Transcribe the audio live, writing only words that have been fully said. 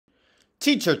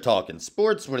Teacher Talking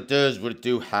Sports, what it does, what it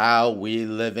do, how we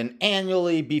live in.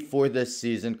 Annually before this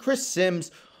season, Chris Sims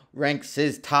ranks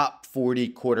his top 40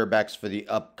 quarterbacks for the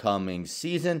upcoming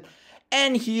season,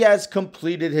 and he has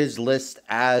completed his list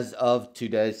as of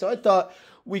today. So I thought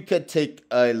we could take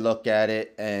a look at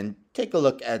it and take a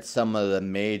look at some of the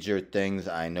major things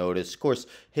I noticed. Of course,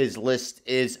 his list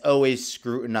is always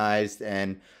scrutinized,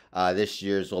 and this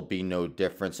year's will be no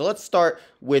different. So let's start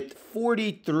with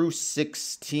 40 through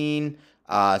 16.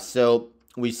 So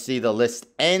we see the list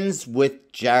ends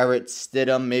with Jarrett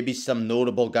Stidham. Maybe some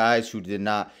notable guys who did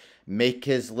not make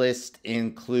his list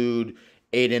include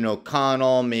Aiden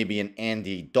O'Connell, maybe an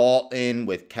Andy Dalton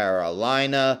with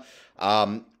Carolina.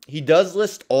 He does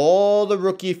list all the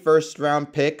rookie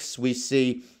first-round picks. We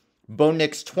see Bo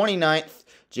Nix 29th,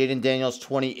 Jaden Daniels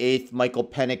 28th, Michael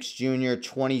Penix Jr.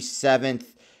 27th,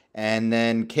 and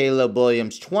then Caleb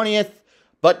Williams 20th,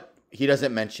 but he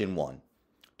doesn't mention one.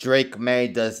 Drake May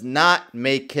does not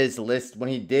make his list. When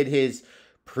he did his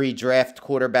pre-draft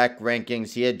quarterback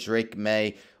rankings, he had Drake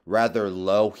May rather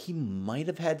low. He might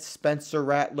have had Spencer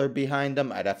Rattler behind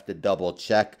him. I'd have to double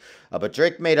check. But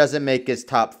Drake May doesn't make his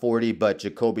top 40, but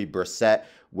Jacoby Brissett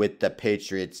with the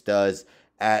Patriots does.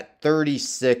 At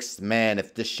 36th, man,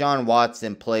 if Deshaun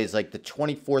Watson plays like the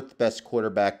 24th best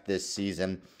quarterback this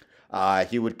season,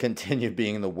 he would continue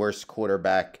being the worst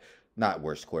contract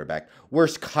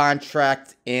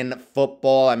in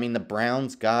football. I mean, the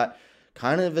Browns got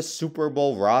kind of a Super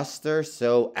Bowl roster,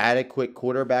 so adequate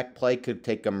quarterback play could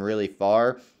take them really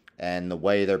far. And the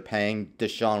way they're paying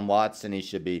Deshaun Watson, he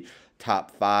should be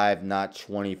top 5, not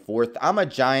 24th. I'm a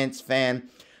Giants fan.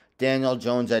 Daniel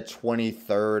Jones at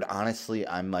 23rd. Honestly,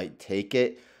 I might take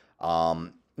it.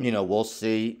 We'll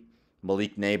see.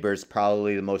 Malik Neighbors,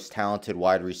 probably the most talented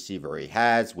wide receiver he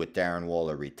has, with Darren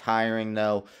Waller retiring,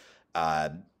 though.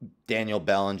 Daniel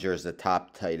Bellinger is the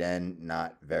top tight end,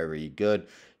 not very good.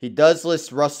 He does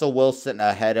list Russell Wilson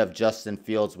ahead of Justin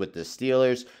Fields with the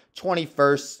Steelers,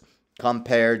 21st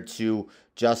compared to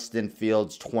Justin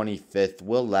Fields, 25th.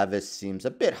 Will Levis seems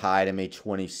a bit high to me,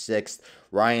 26th.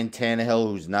 Ryan Tannehill,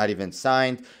 who's not even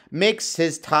signed, makes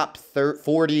his top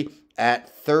 40 at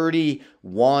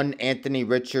 31. Anthony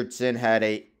Richardson had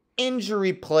a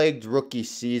injury-plagued rookie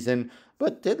season,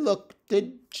 but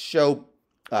did show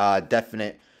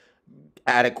definite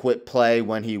adequate play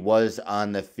when he was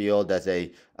on the field as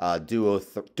a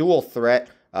dual threat.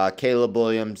 Caleb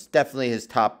Williams, definitely his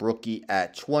top rookie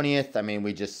at 20th. I mean,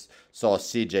 we just saw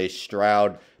C.J.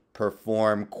 Stroud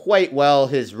perform quite well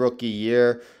his rookie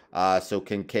year. So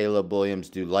can Caleb Williams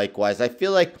do likewise? I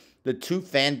feel like the two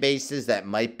fan bases that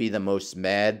might be the most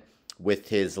mad with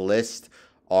his list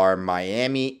are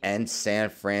Miami and San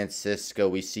Francisco.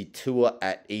 We see Tua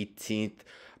at 18th.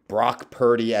 Brock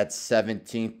Purdy at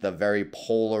 17th, the very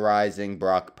polarizing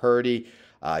Brock Purdy.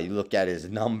 You look at his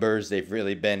numbers, they've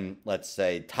really been, let's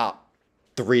say, top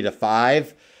 3 to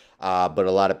 5. But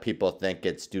a lot of people think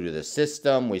it's due to the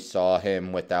system. We saw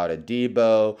him without a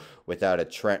Debo, without a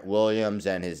Trent Williams,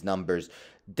 and his numbers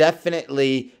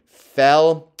definitely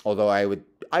fell. Although I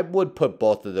would put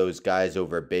both of those guys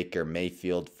over Baker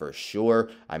Mayfield for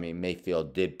sure. I mean,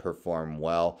 Mayfield did perform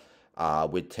well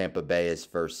with Tampa Bay his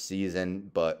first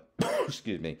season, but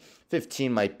excuse me,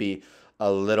 15 might be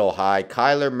a little high.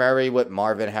 Kyler Murray with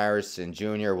Marvin Harrison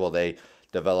Jr., will they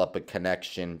develop a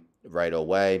connection right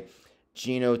away?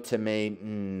 Geno to me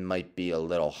might be a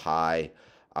little high.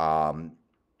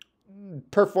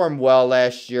 Performed well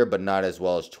last year, but not as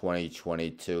well as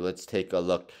 2022. Let's take a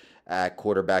look at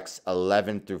quarterbacks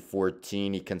 11 through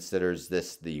 14. He considers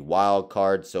this the wild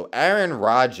card. So Aaron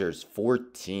Rodgers,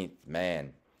 14th,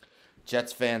 man.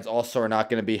 Jets fans also are not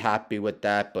going to be happy with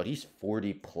that, but he's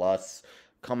 40 plus,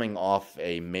 coming off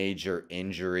a major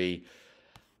injury.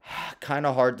 Kind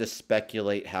of hard to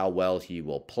speculate how well he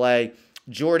will play.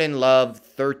 Jordan Love,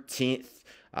 13th,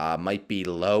 might be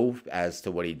low as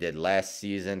to what he did last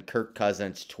season. Kirk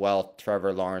Cousins, 12th.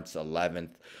 Trevor Lawrence,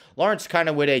 11th. Lawrence kind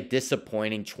of with a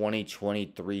disappointing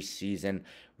 2023 season.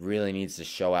 Really needs to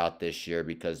show out this year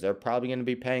because they're probably going to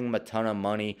be paying him a ton of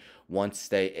money once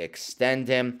they extend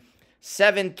him.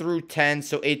 7 through 10,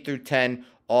 so 8 through 10,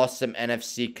 awesome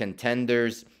NFC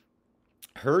contenders.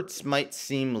 Hurts might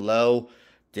seem low.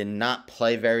 Did not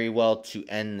play very well to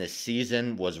end the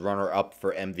season. Was runner-up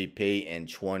for MVP in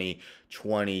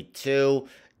 2022.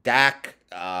 Dak,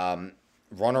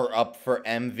 runner-up for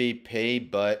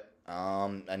MVP, but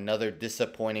another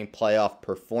disappointing playoff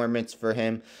performance for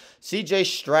him. C.J.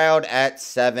 Stroud at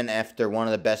 7 after one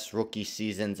of the best rookie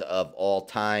seasons of all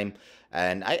time.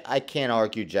 And I can't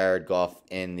argue Jared Goff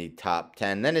in the top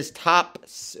 10. Then his top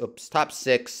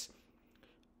 6,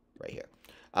 right here.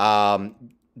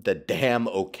 the damn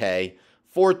okay.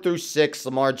 4 through 6,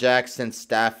 Lamar Jackson,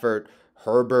 Stafford,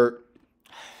 Herbert.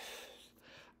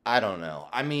 I don't know.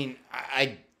 I mean,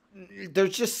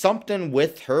 there's just something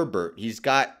with Herbert. He's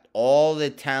got all the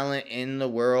talent in the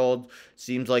world.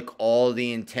 Seems like all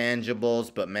the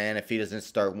intangibles, but man, if he doesn't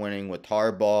start winning with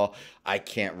Harbaugh, I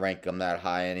can't rank him that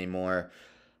high anymore.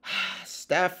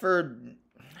 Stafford,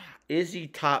 is he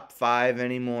top 5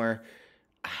 anymore?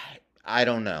 I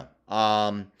don't know.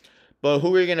 But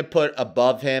who are you going to put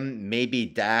above him? Maybe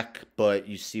Dak, but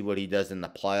you see what he does in the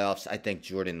playoffs. I think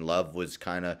Jordan Love was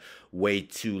kind of way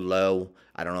too low.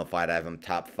 I don't know if I'd have him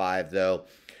top 5, though.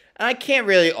 And I can't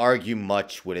really argue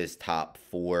much with his top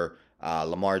 4.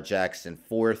 Lamar Jackson,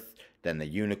 4th. Then the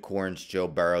Unicorns, Joe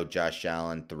Burrow, Josh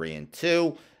Allen, 3 and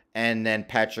 2. And then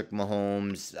Patrick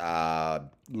Mahomes,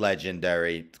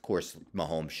 legendary. Of course,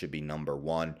 Mahomes should be number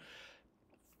 1.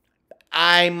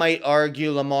 I might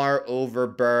argue Lamar over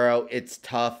Burrow. It's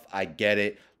tough. I get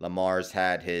it. Lamar's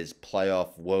had his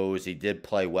playoff woes. He did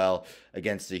play well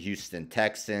against the Houston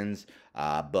Texans,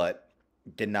 but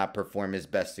did not perform his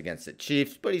best against the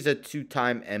Chiefs. But he's a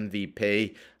 2-time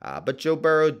MVP. But Joe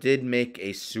Burrow did make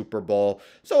a Super Bowl.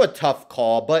 So a tough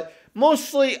call. But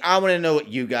mostly, I want to know what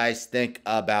you guys think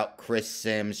about Chris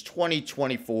Sims'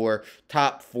 2024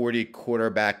 top 40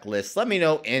 quarterback list. Let me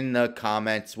know in the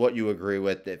comments what you agree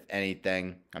with, if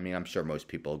anything. I mean, I'm sure most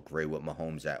people agree with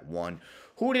Mahomes at 1.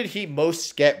 Who did he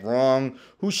most get wrong?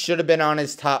 Who should have been on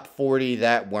his top 40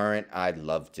 that weren't? I'd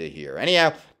love to hear.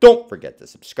 Anyhow, don't forget to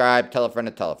subscribe. Tell a friend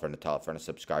to tell a friend to tell a friend to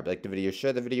subscribe. Like the video,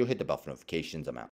 share the video, hit the bell for notifications. I'm out.